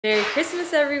Merry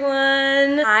Christmas,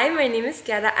 everyone! Hi, my name is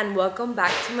Kiara and welcome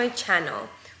back to my channel.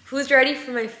 Who's ready for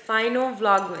my final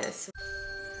Vlogmas?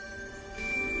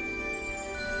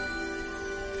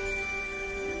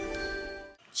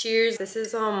 Cheers. This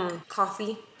is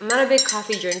coffee. I'm not a big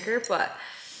coffee drinker, but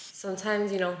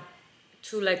sometimes,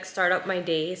 to like start up my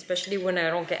day, especially when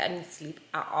I don't get any sleep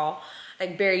at all,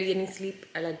 like barely any sleep,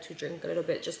 I like to drink a little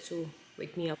bit just to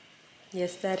wake me up.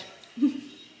 Yes, Dad?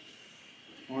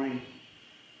 Morning.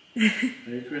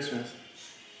 Merry Christmas.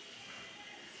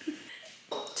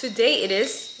 Today it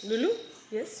is Lulu.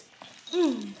 Yes.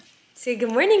 Say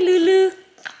good morning, Lulu.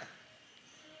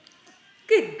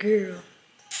 Good girl.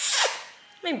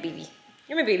 My baby.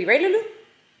 You're my baby, right, Lulu?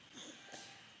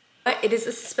 It is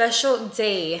a special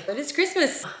day. It is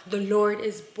Christmas. The Lord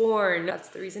is born. That's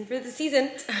the reason for the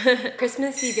season.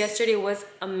 Christmas Eve yesterday was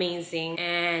amazing.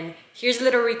 And here's a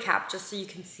little recap just so you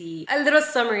can see a little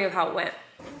summary of how it went.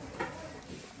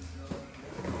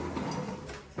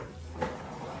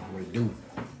 Do.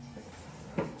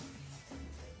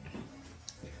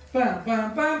 Bam,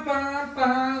 bam, bam, bam,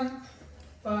 bam.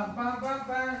 Bam, bam, bam,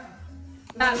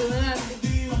 bam.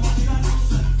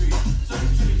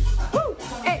 Woo!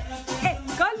 Hey, hey,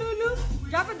 go Lulu.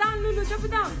 Drop it down, Lulu. Drop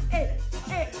it down. Hey,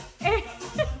 hey, hey.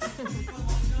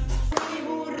 Mi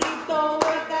burrito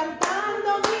va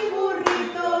cantando, mi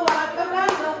burrito va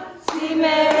tocando. Si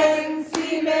me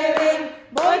ven,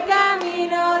 voy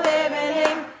camino de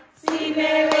Belén. Si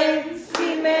me ven,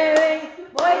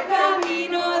 voy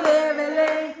camino de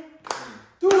Belén.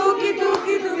 Tuki,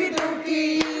 tuki, tuki, tuki,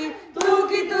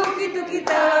 tuki, tuki,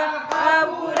 tuquita.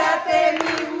 Apúrate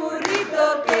mi burrito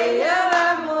que ya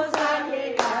vamos a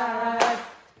llegar.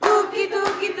 Tuki,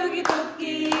 tuki, tuki,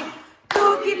 tuki,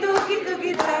 tuki, tuki,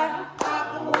 tuquita.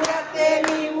 Apúrate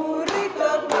mi burrito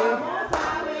que vamos a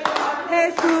llegar.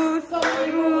 Jesús,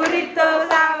 mi burrito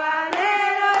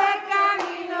sabanero de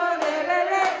camino de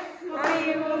Belén.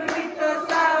 Mi burrito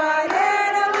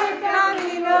sabanero de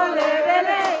camino de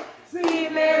Belén. Si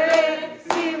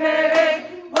me ven,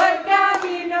 voy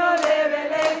camino de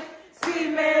Belén. Si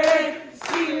me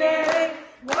ven,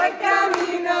 voy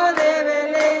camino de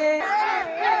Belén.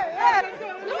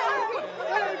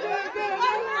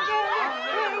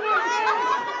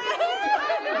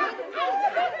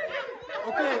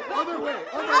 Okay, other way,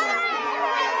 other way.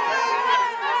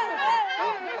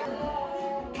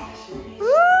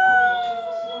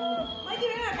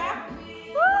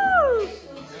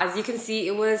 As you can see,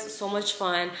 it was so much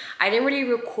fun. I didn't really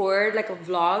record like a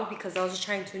vlog because I was just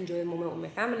trying to enjoy the moment with my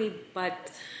family,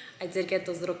 but I did get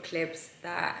those little clips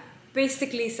that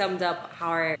basically summed up how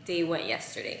our day went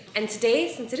yesterday. And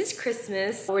today, since it is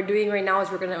Christmas, what we're doing right now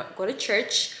is we're gonna go to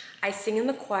church. I sing in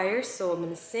the choir, so I'm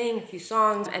gonna sing a few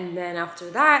songs, and then after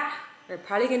that, we're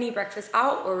probably gonna eat breakfast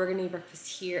out or we're gonna eat breakfast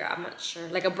here. I'm not sure,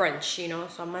 like a brunch,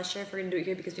 so I'm not sure if we're gonna do it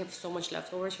here because we have so much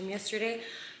leftovers from yesterday.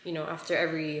 After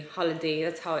every holiday,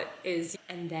 that's how it is.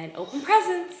 And then open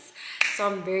presents. So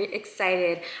I'm very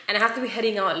excited. And I have to be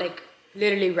heading out like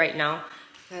literally right now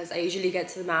because I usually get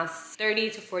to the mass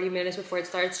 30 to 40 minutes before it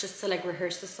starts just to like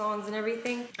rehearse the songs and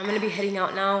everything. I'm gonna be heading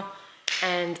out now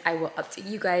and I will update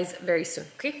you guys very soon,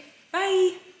 okay?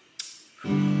 Bye!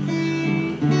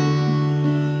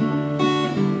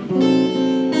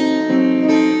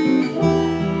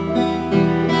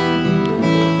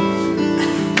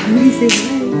 Let me say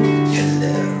hi.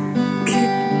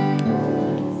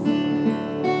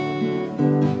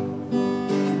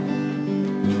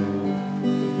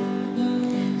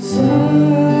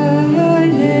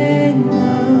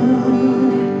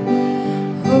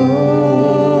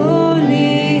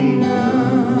 Holy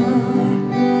night,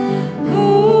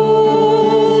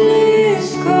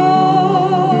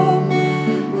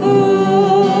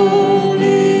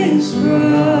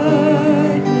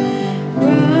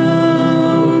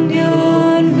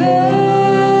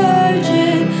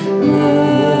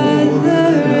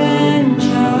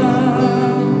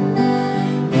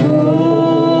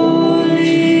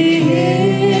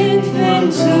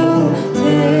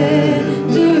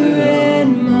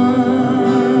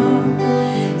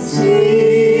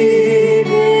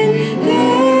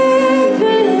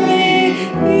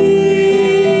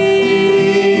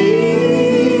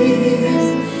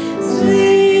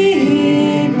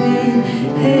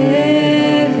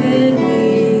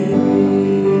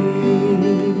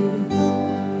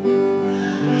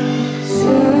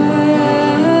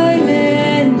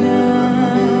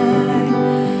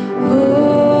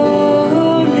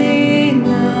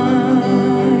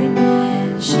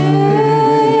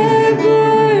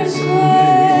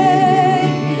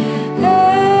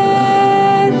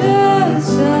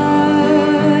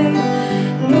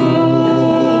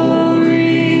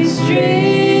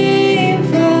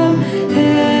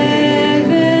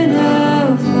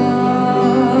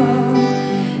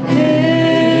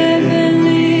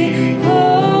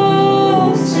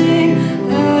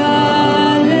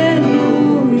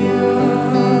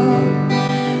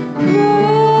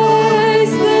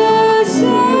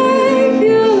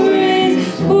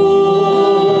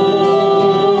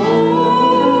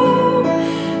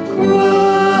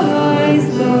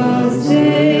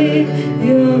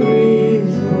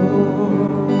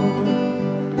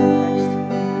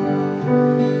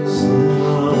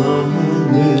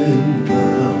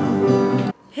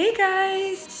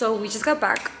 we just got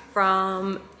back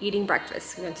from eating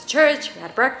breakfast. We went to church, we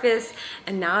had breakfast,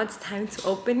 and now it's time to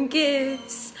open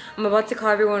gifts. I'm about to call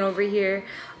everyone over here.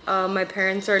 My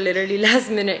parents are literally last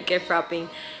minute gift wrapping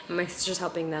and my sister's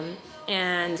helping them.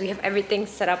 And we have everything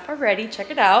set up already.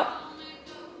 Check it out.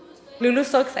 Lulu's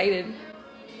so excited.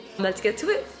 Let's get to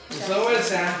it. So is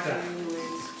Santa.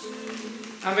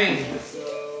 I mean,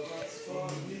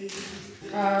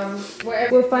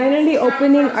 we're finally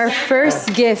opening our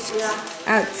first gift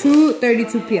at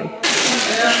 2:32 p.m.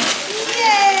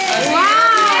 Yay!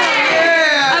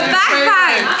 Wow! A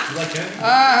backpack!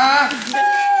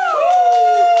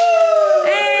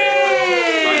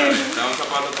 Hey!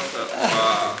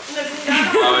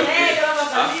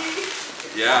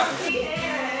 Yeah.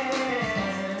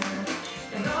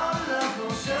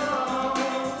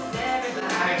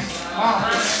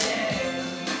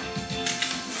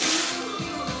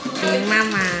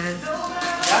 Mama.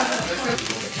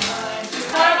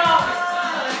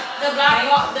 The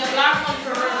black one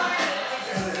for her.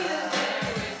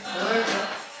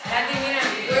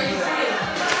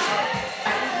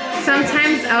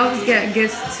 Sometimes elves get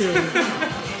gifts too.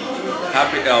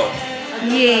 Happy elf.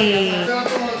 Yay.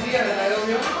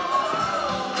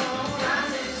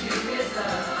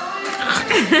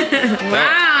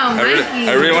 Wow, Mikey.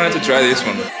 I really wanted to try this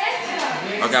one.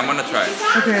 Okay, I'm gonna try it.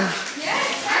 Okay.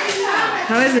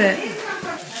 How is it?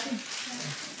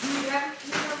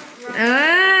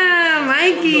 Ah,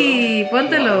 Mikey,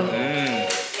 póntelo.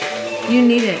 You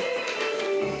need it.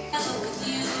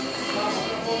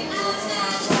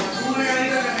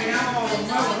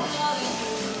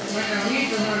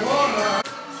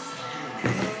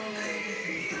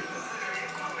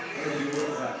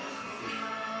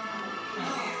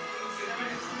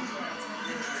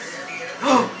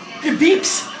 it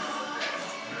beeps.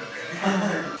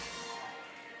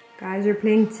 Guys, we're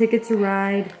playing Ticket to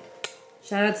Ride.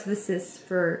 Shout out to the sis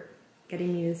for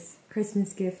getting me this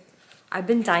Christmas gift. I've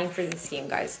been dying for this game,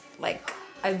 guys. Like,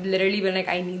 I've literally been like,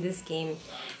 I need this game.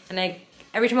 And like,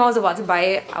 every time I was about to buy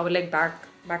it, I would like back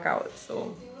out.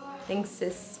 So, thanks,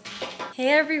 sis. Hey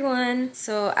everyone.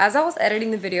 So, as I was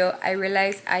editing the video, I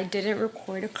realized I didn't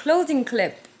record a closing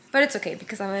clip. But it's okay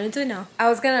because I'm gonna do it now. I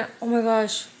was gonna, oh my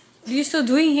gosh. What are you still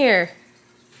doing here?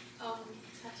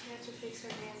 Actually had to fix her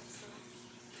hands, so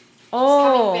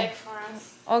Oh. coming back for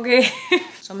us. Okay.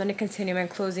 So I'm gonna continue my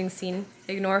closing scene.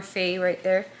 Ignore Faye right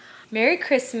there. Merry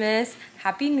Christmas.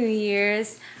 Happy New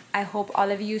Year's. I hope all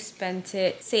of you spent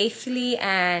it safely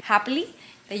and happily.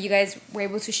 That you guys were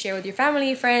able to share with your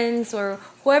family, friends, or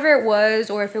whoever it was,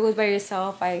 or if it was by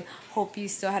yourself, I hope you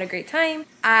still had a great time.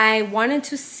 I wanted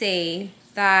to say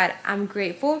that I'm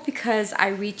grateful because I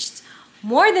reached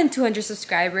more than 200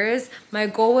 subscribers. My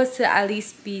goal was to at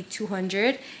least be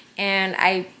 200 and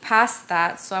I passed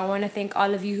that. So I want to thank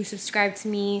all of you who subscribe to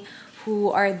me,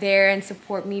 who are there and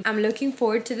support me. I'm looking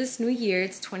forward to this new year.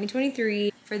 It's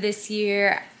 2023. For this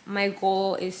year, my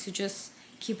goal is to just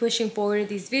keep pushing forward with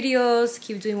these videos,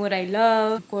 keep doing what I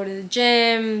love, go to the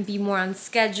gym, be more on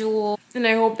schedule. And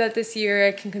I hope that this year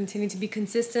I can continue to be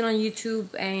consistent on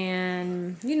YouTube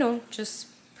and, you know, just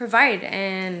provide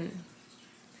and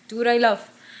do what I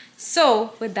love.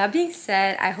 So, with that being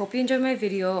said, I hope you enjoyed my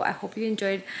video. I hope you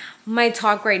enjoyed my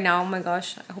talk right now. Oh my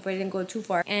gosh, I hope I didn't go too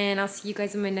far. And I'll see you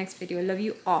guys in my next video. I love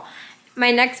you all.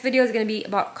 My next video is going to be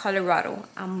about Colorado.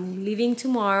 I'm leaving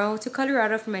tomorrow to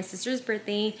Colorado for my sister's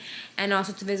birthday and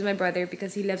also to visit my brother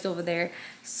because he lives over there.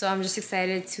 So I'm just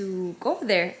excited to go over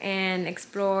there and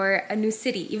explore a new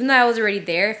city. Even though I was already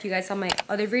there, if you guys saw my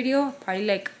other video, probably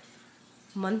like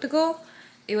a month ago,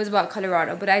 it was about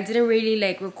Colorado. But I didn't really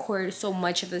like record so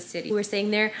much of the city. We were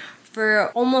staying there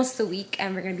for almost a week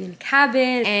and we're gonna be in a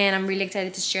cabin and I'm really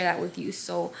excited to share that with you.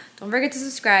 So don't forget to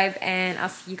subscribe and I'll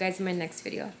see you guys in my next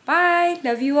video. Bye,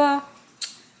 love you all.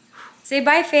 Say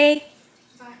bye, Faye.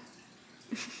 Bye.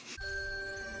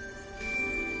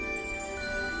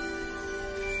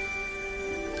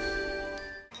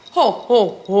 Ho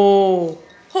ho ho.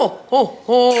 Ho ho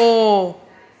ho.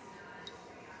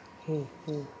 Ho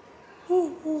ho.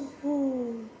 Ho ho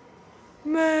ho.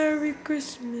 Merry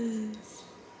Christmas.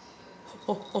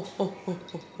 Ho ho ho ho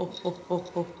ho ho ho ho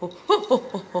ho ho ho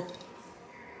ho ho.